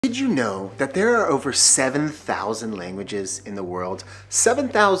Did you know that there are over 7,000 languages in the world?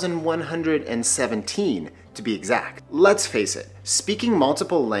 7,117 to be exact. Let's face it, speaking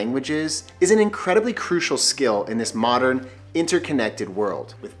multiple languages is an incredibly crucial skill in this modern, interconnected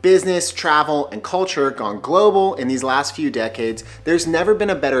world. With business, travel, and culture gone global in these last few decades, there's never been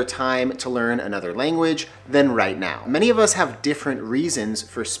a better time to learn another language than right now. Many of us have different reasons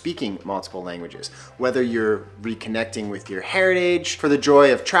for speaking multiple languages, whether you're reconnecting with your heritage, for the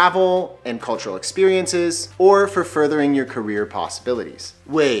joy of travel and cultural experiences, or for furthering your career possibilities.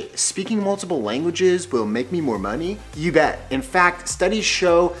 Wait, speaking multiple languages will make me more money? You bet. In fact, studies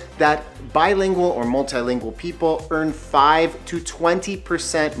show that bilingual or multilingual people earn 5 to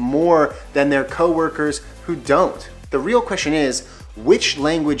 20% more than their coworkers who don't. The real question is, which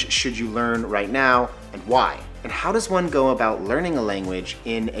language should you learn right now and why? And how does one go about learning a language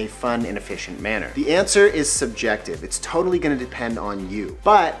in a fun and efficient manner? The answer is subjective. It's totally gonna depend on you.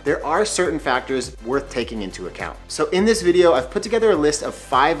 But there are certain factors worth taking into account. So in this video, I've put together a list of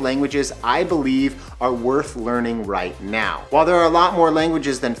 5 languages I believe are worth learning right now. While there are a lot more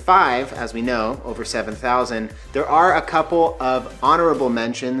languages than 5, as we know, over 7,000, there are a couple of honorable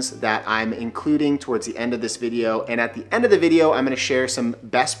mentions that I'm including towards the end of this video. And at the end of the video, I'm gonna share some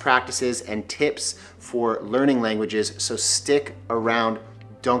best practices and tips for learning languages, so stick around,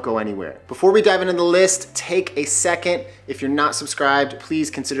 don't go anywhere. Before we dive into the list, take a second. If you're not subscribed, please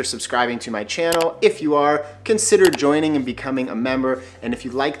consider subscribing to my channel. If you are, consider joining and becoming a member. And if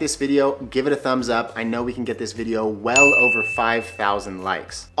you like this video, give it a thumbs up. I know we can get this video well over 5,000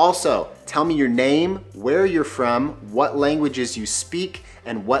 likes. Also, tell me your name, where you're from, what languages you speak,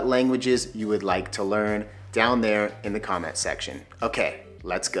 and what languages you would like to learn down there in the comment section. Okay,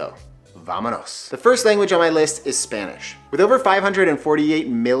 let's go. Vámonos. The first language on my list is Spanish. With over 548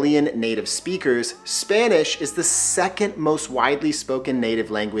 million native speakers, Spanish is the second most widely spoken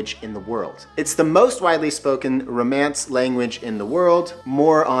native language in the world. It's the most widely spoken Romance language in the world,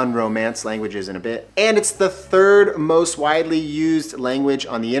 more on Romance languages in a bit, and it's the third most widely used language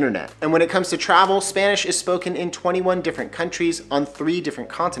on the internet. And when it comes to travel, Spanish is spoken in 21 different countries on 3 different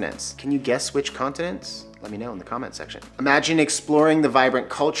continents. Can you guess which continents? Let me know in the comment section. Imagine exploring the vibrant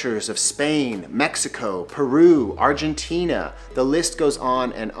cultures of Spain, Mexico, Peru, Argentina. The list goes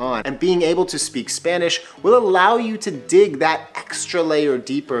on. And being able to speak Spanish will allow you to dig that extra layer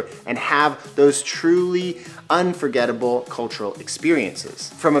deeper and have those truly unforgettable cultural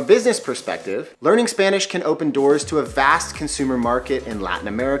experiences. From a business perspective, learning Spanish can open doors to a vast consumer market in Latin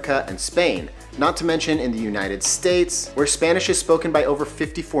America and Spain, not to mention in the United States, where Spanish is spoken by over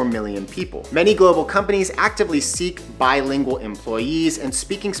 54 million people. Many global companies actively seek bilingual employees, and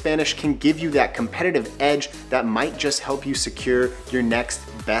speaking Spanish can give you that competitive edge that might just help you secure your next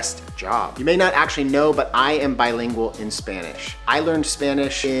best job. You may not actually know, but I am bilingual in Spanish. I learned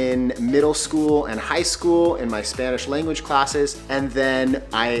Spanish in middle school and high school in my Spanish language classes, and then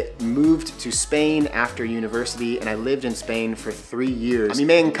I moved to Spain after university, and I lived in Spain for 3 years. A mí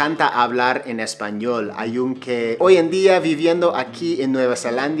me encanta hablar en español, aunque hoy en día viviendo aquí en Nueva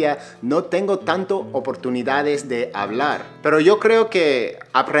Zelanda no tengo tanto oportunidades de hablar. Pero yo creo que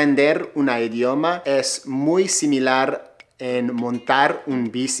aprender un idioma es muy similar en montar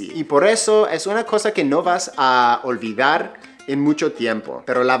un bici. Y por eso es una cosa que no vas a olvidar en mucho tiempo.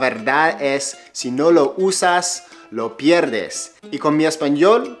 Pero la verdad es, si no lo usas, lo pierdes. Y con mi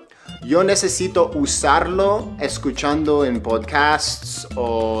español, yo necesito usarlo escuchando en podcasts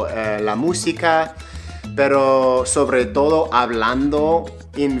o la música, pero sobre todo hablando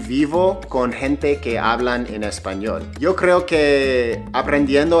en vivo con gente que hablan en español. Yo creo que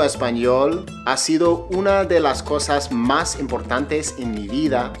aprendiendo español ha sido una de las cosas más importantes en mi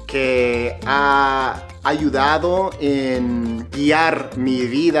vida, que ha ayudado en guiar mi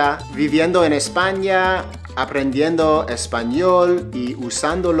vida viviendo en España, aprendiendo español y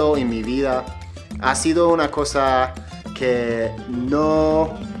usándolo en mi vida. Ha sido una cosa que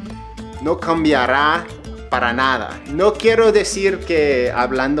no cambiará para nada. No quiero decir que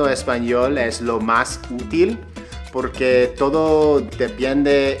hablando español es lo más útil, porque todo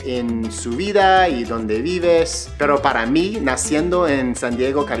depende en su vida y donde vives. Pero para mí, naciendo en San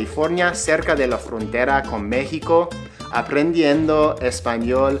Diego, California, cerca de la frontera con México, aprendiendo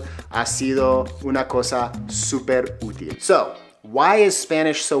español ha sido una cosa súper útil. So, why is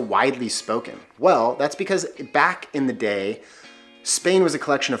Spanish so widely spoken? Well, that's because back in the day, Spain was a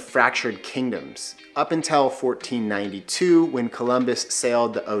collection of fractured kingdoms, up until 1492 when Columbus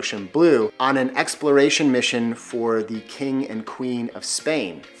sailed the ocean blue on an exploration mission for the King and Queen of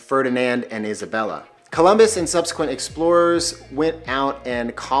Spain, Ferdinand and Isabella. Columbus and subsequent explorers went out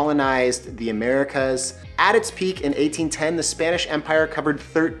and colonized the Americas. At its peak in 1810, the Spanish Empire covered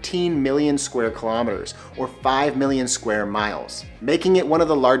 13 million square kilometers, or 5 million square miles, making it one of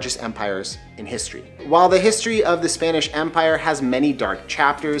the largest empires in history. While the history of the Spanish Empire has many dark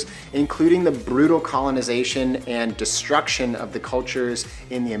chapters, including the brutal colonization and destruction of the cultures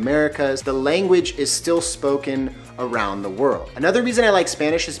in the Americas, the language is still spoken around the world. Another reason I like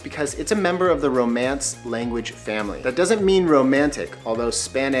Spanish is because it's a member of the Romance language family. That doesn't mean romantic, although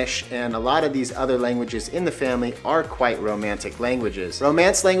Spanish and a lot of these other languages in the family are quite romantic languages.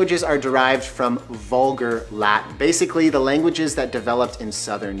 Romance languages are derived from Vulgar Latin, basically the languages that developed in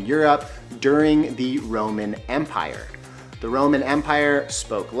Southern Europe during the Roman Empire. The Roman Empire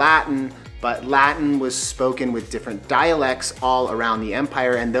spoke Latin, but Latin was spoken with different dialects all around the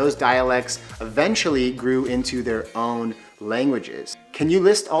empire, and those dialects eventually grew into their own languages. Can you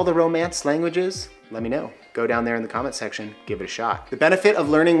list all the Romance languages? Let me know. Go down there in the comment section, give it a shot. The benefit of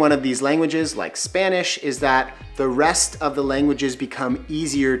learning one of these languages, like Spanish, is that the rest of the languages become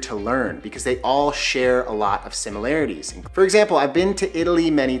easier to learn because they all share a lot of similarities. For example, I've been to Italy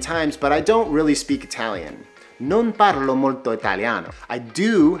many times, but I don't really speak Italian. Non parlo molto italiano. I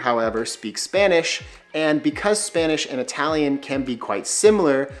do, however, speak Spanish, and because Spanish and Italian can be quite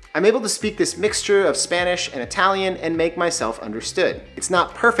similar, I'm able to speak this mixture of Spanish and Italian and make myself understood. It's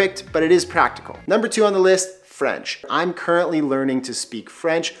not perfect, but it is practical. Number 2 on the list, French. I'm currently learning to speak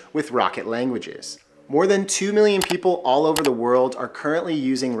French with Rocket Languages. More than 2 million people all over the world are currently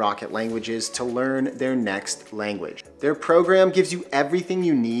using Rocket Languages to learn their next language. Their program gives you everything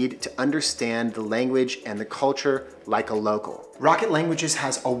you need to understand the language and the culture like a local. Rocket Languages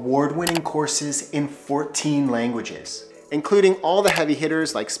has award-winning courses in 14 languages, including all the heavy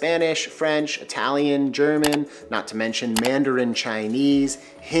hitters like Spanish, French, Italian, German, not to mention Mandarin Chinese,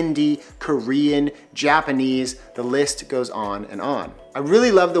 Hindi, Korean, Japanese, the list goes on and on. I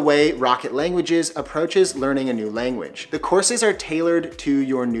really love the way Rocket Languages approaches learning a new language. The courses are tailored to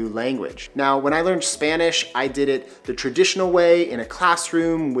your new language. Now, when I learned Spanish, I did it the traditional way in a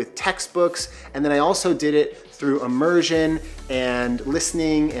classroom with textbooks, and then I also did it through immersion and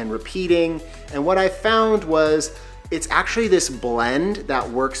listening and repeating. And what I found was it's actually this blend that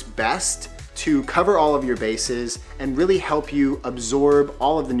works best to cover all of your bases and really help you absorb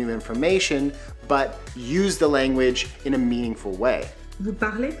all of the new information, but use the language in a meaningful way. Vous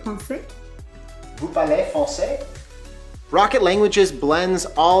parlez français? Vous parlez français? Rocket Languages blends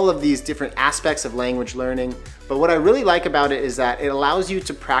all of these different aspects of language learning, but what I really like about it is that it allows you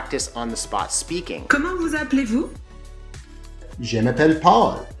to practice on the spot speaking. Comment vous appelez-vous? Je m'appelle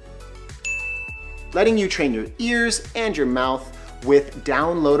Paul. Letting you train your ears and your mouth with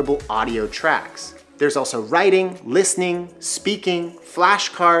downloadable audio tracks. There's also writing, listening, speaking,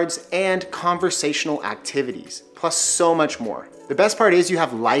 flashcards, and conversational activities, plus so much more. The best part is you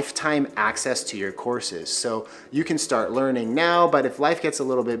have lifetime access to your courses, so you can start learning now, but if life gets a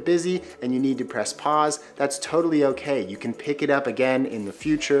little bit busy and you need to press pause, that's totally okay. You can pick it up again in the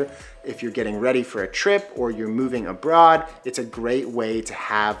future. If you're getting ready for a trip or you're moving abroad, it's a great way to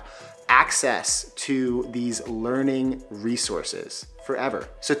have access to these learning resources forever.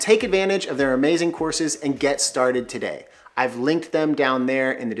 So take advantage of their amazing courses and get started today. I've linked them down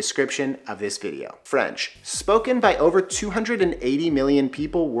there in the description of this video. French, spoken by over 280 million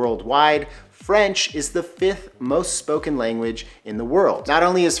people worldwide, French is the 5th most spoken language in the world. Not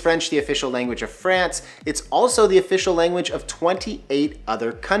only is French the official language of France, it's also the official language of 28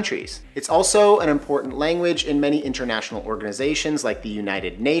 other countries. It's also an important language in many international organizations like the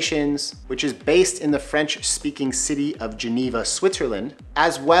United Nations, which is based in the French-speaking city of Geneva, Switzerland,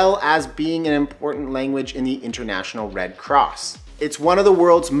 as well as being an important language in the International Red Cross. It's one of the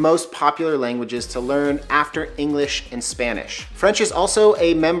world's most popular languages to learn after English and Spanish. French is also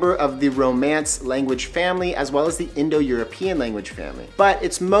a member of the Romance language family as well as the Indo-European language family, but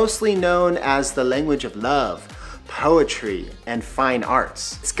it's mostly known as the language of love, poetry, and fine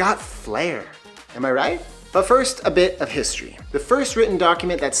arts. It's got flair, am I right? But first, a bit of history. The first written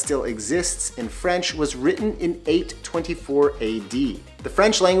document that still exists in French was written in 824 AD. The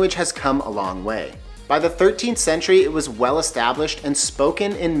French language has come a long way. By the 13th century, it was well established and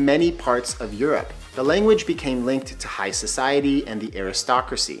spoken in many parts of Europe. The language became linked to high society and the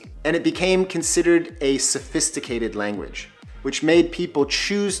aristocracy, and it became considered a sophisticated language, which made people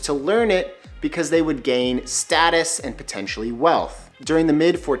choose to learn it because they would gain status and potentially wealth. During the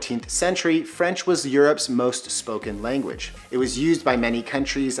mid-14th century, French was Europe's most spoken language. It was used by many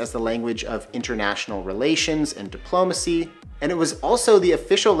countries as the language of international relations and diplomacy. And it was also the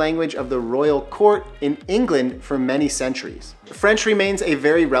official language of the royal court in England for many centuries. French remains a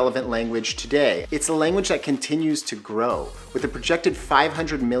very relevant language today. It's a language that continues to grow, with a projected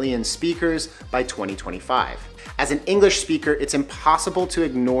 500 million speakers by 2025. As an English speaker, it's impossible to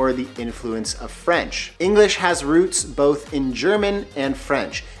ignore the influence of French. English has roots both in German and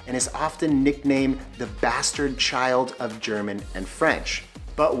French, and is often nicknamed the bastard child of German and French.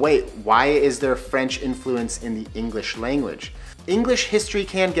 But wait, why is there French influence in the English language? English history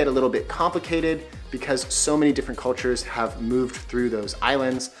can get a little bit complicated because so many different cultures have moved through those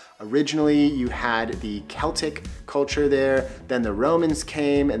islands. Originally, you had the Celtic culture there, then the Romans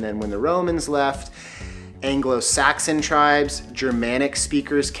came, and then when the Romans left, Anglo-Saxon tribes, Germanic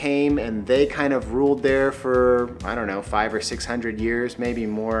speakers came, and they kind of ruled there for, I don't know, 500 or 600 years, maybe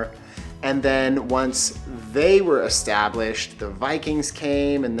more. And then once they were established, the Vikings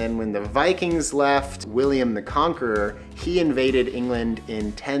came, and then when the Vikings left, William the Conqueror, he invaded England in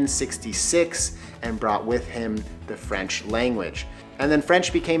 1066 and brought with him the French language. And then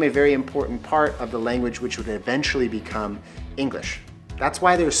French became a very important part of the language which would eventually become English. That's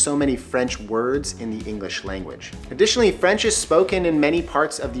why there's so many French words in the English language. Additionally, French is spoken in many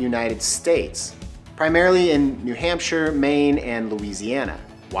parts of the United States, primarily in New Hampshire, Maine, and Louisiana.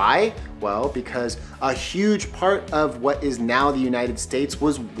 Why? Well, because a huge part of what is now the United States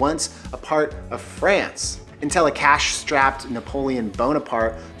was once a part of France, until a cash-strapped Napoleon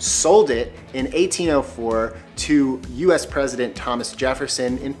Bonaparte sold it in 1804 to US President Thomas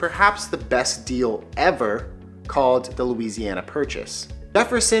Jefferson in perhaps the best deal ever, called the Louisiana Purchase.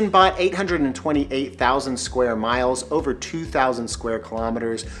 Jefferson bought 828,000 square miles, over 2,000 square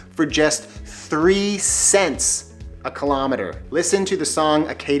kilometers, for just 3 cents a kilometer. Listen to the song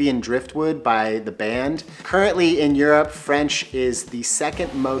Acadian Driftwood by the band. Currently in Europe, French is the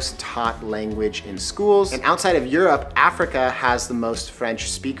second most taught language in schools. And outside of Europe, Africa has the most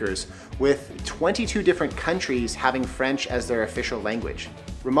French speakers, with 22 different countries having French as their official language.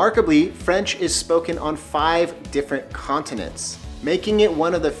 Remarkably, French is spoken on 5 different continents, making it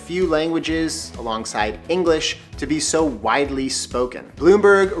one of the few languages, alongside English, to be so widely spoken.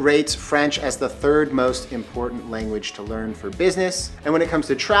 Bloomberg rates French as the 3rd most important language to learn for business, and when it comes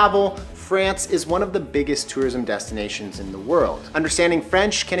to travel, France is one of the biggest tourism destinations in the world. Understanding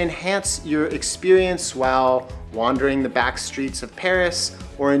French can enhance your experience while wandering the back streets of Paris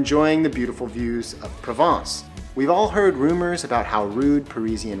or enjoying the beautiful views of Provence. We've all heard rumors about how rude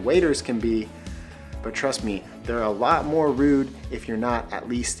Parisian waiters can be, but trust me, they're a lot more rude if you're not at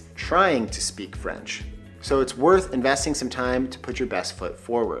least trying to speak French. So it's worth investing some time to put your best foot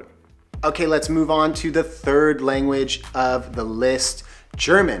forward. Okay, let's move on to the 3rd language of the list,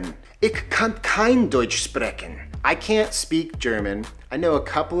 German. Ich kann kein Deutsch sprechen. I can't speak German. I know a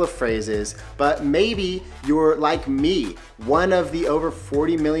couple of phrases, but maybe you're like me, one of the over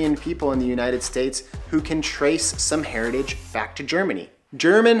 40 million people in the United States who can trace some heritage back to Germany.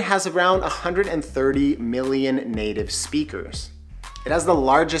 German has around 130 million native speakers. It has the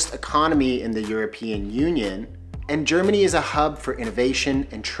largest economy in the European Union, and Germany is a hub for innovation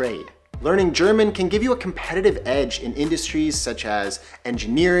and trade. Learning German can give you a competitive edge in industries such as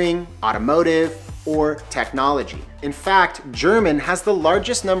engineering, automotive, or technology. In fact, German has the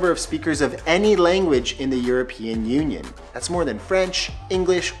largest number of speakers of any language in the European Union. That's more than French,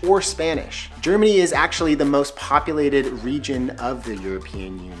 English, or Spanish. Germany is actually the most populated region of the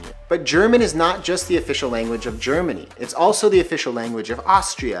European Union. But German is not just the official language of Germany. It's also the official language of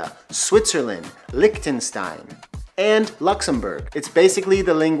Austria, Switzerland, Liechtenstein, and Luxembourg. It's basically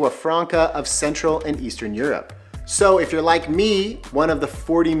the lingua franca of Central and Eastern Europe. So if you're like me, one of the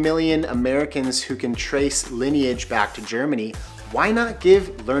 40 million Americans who can trace lineage back to Germany, why not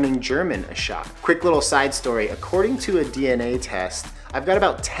give learning German a shot? Quick little side story, according to a DNA test, I've got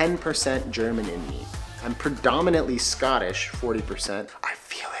about 10% German in me. I'm predominantly Scottish, 40%. I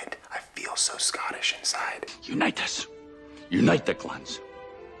feel it, I feel so Scottish inside. Unite us, unite the clans.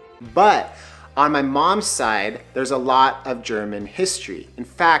 But on my mom's side, there's a lot of German history. In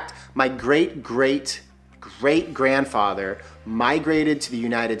fact, my great-great-great-grandfather migrated to the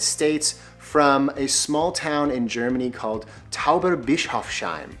United States from a small town in Germany called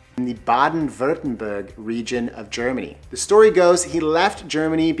Tauberbischofsheim in the Baden-Württemberg region of Germany. The story goes he left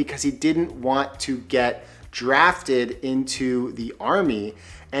Germany because he didn't want to get drafted into the army,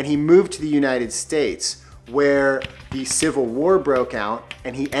 and he moved to the United States, where the Civil War broke out,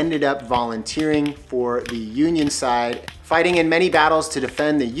 and he ended up volunteering for the Union side, fighting in many battles to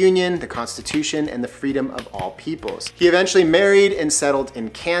defend the Union, the Constitution, and the freedom of all peoples. He eventually married and settled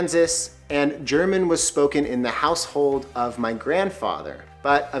in Kansas, and German was spoken in the household of my grandfather.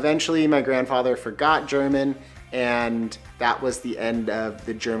 But eventually my grandfather forgot German, and that was the end of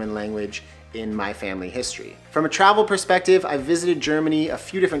the German language in my family history. From a travel perspective, I visited Germany a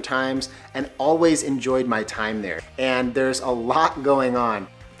few different times and always enjoyed my time there. And there's a lot going on.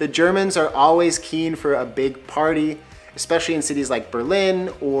 The Germans are always keen for a big party, especially in cities like Berlin,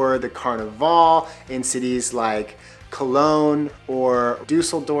 or the Carnival in cities like Cologne or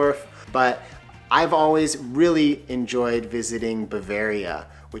Dusseldorf. But I've always really enjoyed visiting Bavaria,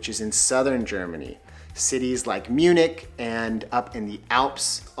 which is in southern Germany. Cities like Munich and up in the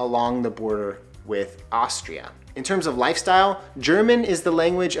Alps along the border with Austria. In terms of lifestyle, German is the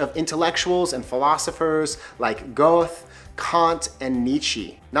language of intellectuals and philosophers like Goethe, Kant, and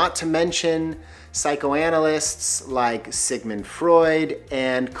Nietzsche, not to mention psychoanalysts like Sigmund Freud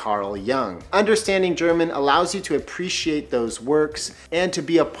and Carl Jung. Understanding German allows you to appreciate those works and to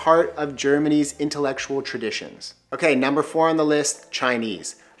be a part of Germany's intellectual traditions. Okay, number 4 on the list,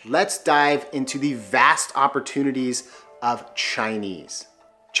 Chinese. Let's dive into the vast opportunities of Chinese.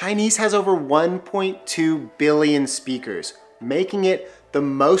 Chinese has over 1.2 billion speakers, making it the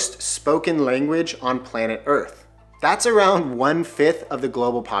most spoken language on planet Earth. That's around 1/5 of the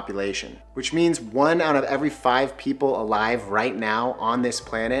global population, which means 1 out of every 5 people alive right now on this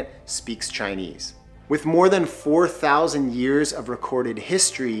planet speaks Chinese. With more than 4,000 years of recorded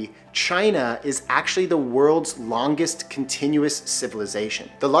history, China is actually the world's longest continuous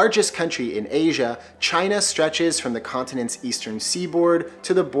civilization. The largest country in Asia, China stretches from the continent's eastern seaboard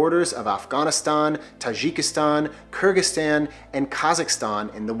to the borders of Afghanistan, Tajikistan, Kyrgyzstan, and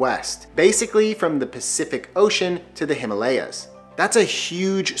Kazakhstan in the west. Basically from the Pacific Ocean to the Himalayas. That's a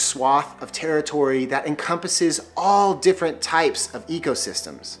huge swath of territory that encompasses all different types of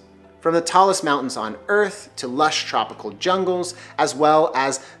ecosystems. From the tallest mountains on Earth to lush tropical jungles, as well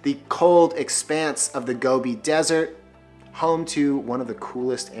as the cold expanse of the Gobi Desert, home to one of the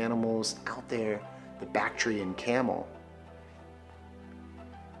coolest animals out there, the Bactrian camel.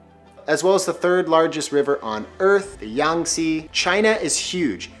 As well as the 3rd largest river on Earth, the Yangtze, China is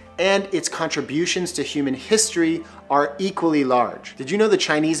huge, and its contributions to human history are equally large. Did you know the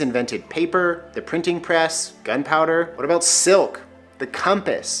Chinese invented paper, the printing press, gunpowder? What about silk, the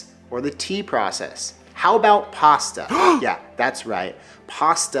compass, or the tea process? How about pasta? Yeah, that's right.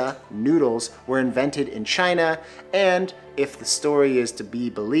 Pasta noodles were invented in China and, if the story is to be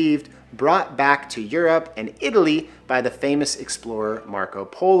believed, brought back to Europe and Italy by the famous explorer Marco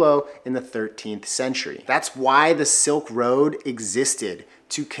Polo in the 13th century. That's why the Silk Road existed,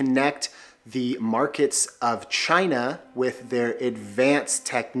 to connect the markets of China with their advanced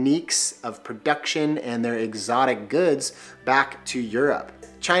techniques of production and their exotic goods back to Europe.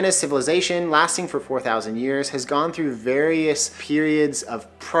 China's civilization, lasting for 4,000 years, has gone through various periods of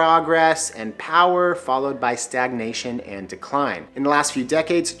progress and power, followed by stagnation and decline. In the last few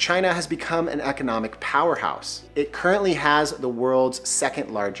decades, China has become an economic powerhouse. It currently has the world's 2nd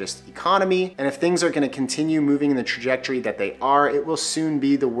largest economy, and if things are going to continue moving in the trajectory that they are, it will soon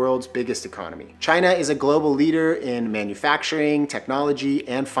be the world's biggest economy. China is a global leader in manufacturing, technology,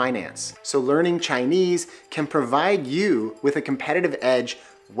 and finance. So learning Chinese can provide you with a competitive edge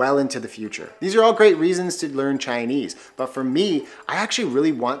well into the future. These are all great reasons to learn Chinese, but for me, I actually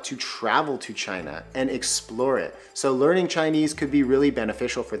really want to travel to China and explore it. So learning Chinese could be really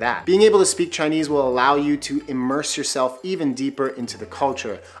beneficial for that. Being able to speak Chinese will allow you to immerse yourself even deeper into the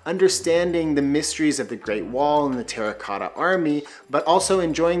culture, understanding the mysteries of the Great Wall and the Terracotta Army, but also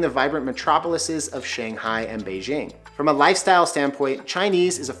enjoying the vibrant metropolises of Shanghai and Beijing. From a lifestyle standpoint,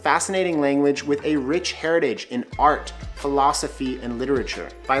 Chinese is a fascinating language with a rich heritage in art, philosophy, and literature.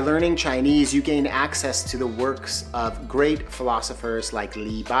 By learning Chinese, you gain access to the works of great philosophers like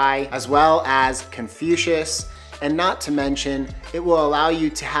Li Bai, as well as Confucius, and not to mention, it will allow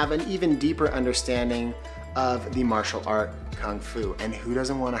you to have an even deeper understanding of the martial art Kung Fu. And who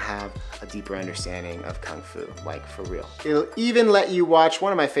doesn't want to have a deeper understanding of Kung Fu, like for real? It'll even let you watch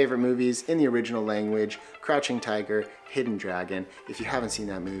one of my favorite movies in the original language, Crouching Tiger, Hidden Dragon. If you haven't seen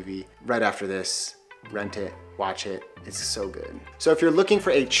that movie, right after this, rent it, watch it, it's so good. So if you're looking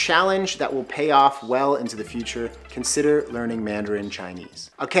for a challenge that will pay off well into the future, consider learning Mandarin Chinese.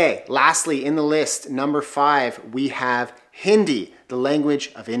 Okay, lastly in the list, number 5, we have Hindi, the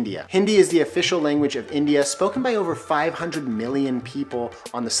language of India. Hindi is the official language of India, spoken by over 500 million people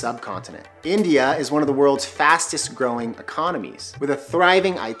on the subcontinent. India is one of the world's fastest growing economies, with a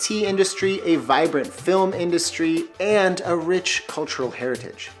thriving IT industry, a vibrant film industry, and a rich cultural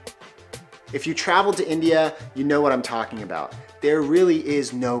heritage. If you travel to India, you know what I'm talking about. There really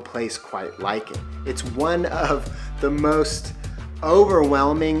is no place quite like it. It's one of the most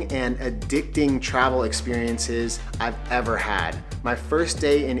overwhelming and addicting travel experiences I've ever had. My first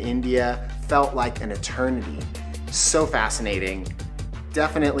day in India felt like an eternity. So fascinating.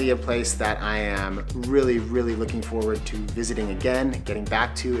 Definitely a place that I am really looking forward to visiting again, getting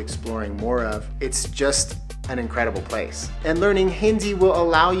back to, exploring more of. It's just an incredible place. And learning Hindi will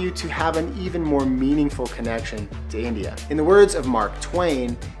allow you to have an even more meaningful connection to India. In the words of Mark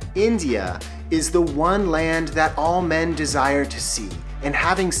Twain, India is the one land that all men desire to see, and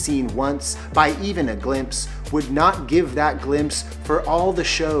having seen once, by even a glimpse, would not give that glimpse for all the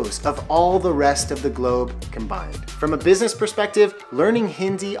shows of all the rest of the globe combined. From a business perspective, learning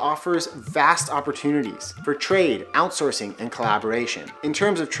Hindi offers vast opportunities for trade, outsourcing, and collaboration. In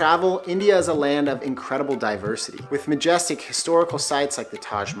terms of travel, India is a land of incredible diversity, with majestic historical sites like the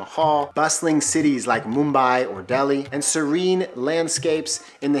Taj Mahal, bustling cities like Mumbai or Delhi, and serene landscapes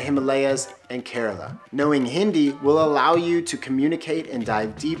in the Himalayas and Kerala. Knowing Hindi will allow you to communicate and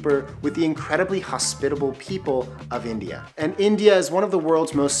dive deeper with the incredibly hospitable people of India. And India is one of the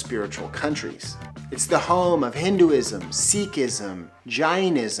world's most spiritual countries. It's the home of Hinduism, Sikhism,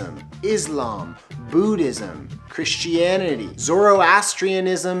 Jainism, Islam, Buddhism, Christianity,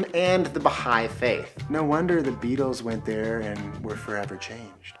 Zoroastrianism, and the Baha'i faith. No wonder the Beatles went there and were forever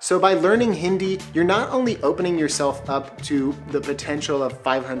changed. So by learning Hindi, you're not only opening yourself up to the potential of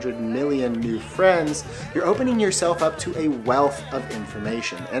 500 million new friends, you're opening yourself up to a wealth of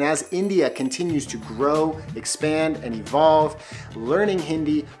information. And as India continues to grow, expand, and evolve, learning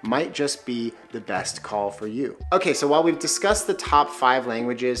Hindi might just be the best call for you. Okay, so while we've discussed the top 5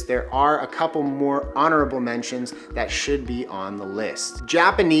 languages, there are a couple more honorable mentions that should be on the list.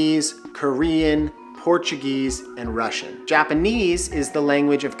 Japanese, Korean, Portuguese, and Russian. Japanese is the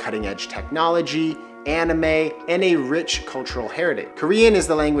language of cutting-edge technology, anime, and a rich cultural heritage. Korean is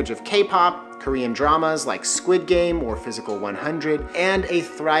the language of K-pop, Korean dramas like Squid Game or Physical 100, and a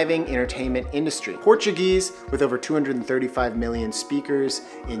thriving entertainment industry. Portuguese, with over 235 million speakers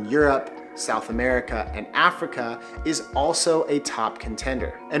in Europe, South America, and Africa, is also a top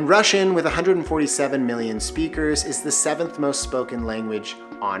contender. And Russian, with 147 million speakers, is the 7th most spoken language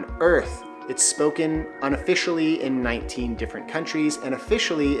on Earth. It's spoken unofficially in 19 different countries and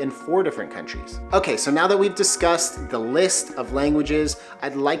officially in 4 different countries. Okay, so now that we've discussed the list of languages,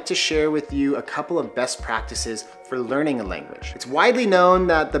 I'd like to share with you a couple of best practices for learning a language. It's widely known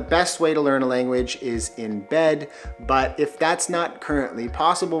that the best way to learn a language is in bed, but if that's not currently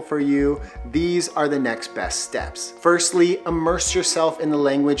possible for you, these are the next best steps. Firstly, immerse yourself in the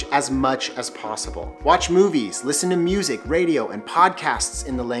language as much as possible. Watch movies, listen to music, radio, and podcasts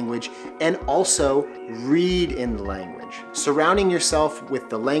in the language, and also read in the language. Surrounding yourself with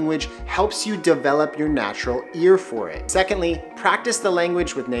the language helps you develop your natural ear for it. Secondly, practice the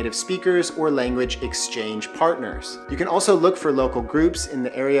language with native speakers or language exchange partners. You can also look for local groups in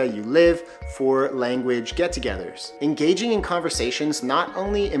the area you live for language get-togethers. Engaging in conversations not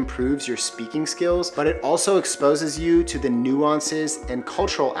only improves your speaking skills, but it also exposes you to the nuances and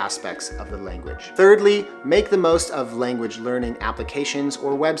cultural aspects of the language. Thirdly, make the most of language learning applications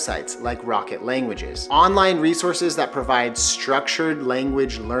or websites like Rocket Languages. Online resources that provide structured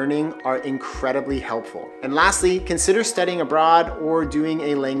language learning are incredibly helpful. And lastly, consider studying abroad or doing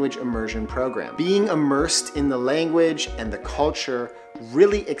a language immersion program. Being immersed in the language and the culture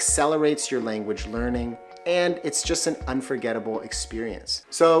really accelerates your language learning, and it's just an unforgettable experience.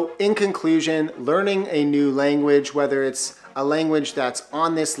 So in conclusion, learning a new language, whether it's a language that's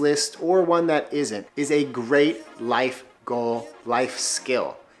on this list or one that isn't, is a great life goal, life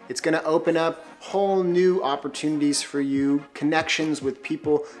skill. It's gonna open up whole new opportunities for you, connections with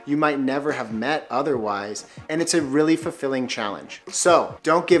people you might never have met otherwise, and it's a really fulfilling challenge. So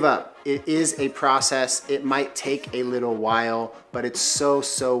don't give up. It is a process. It might take a little while, but it's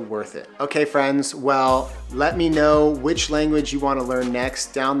so worth it. Okay, friends, well, let me know which language you want to learn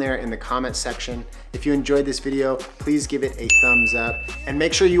next down there in the comment section. If you enjoyed this video, please give it a thumbs up and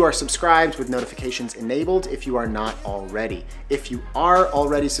make sure you are subscribed with notifications enabled if you are not already. If you are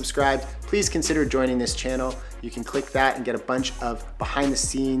already subscribed, please consider joining this channel. You can click that and get a bunch of behind the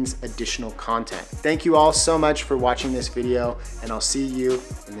scenes additional content. Thank you all so much for watching this video, and I'll see you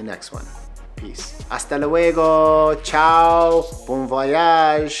in the next one. Peace. Hasta luego. Ciao. Bon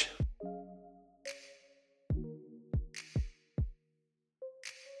voyage.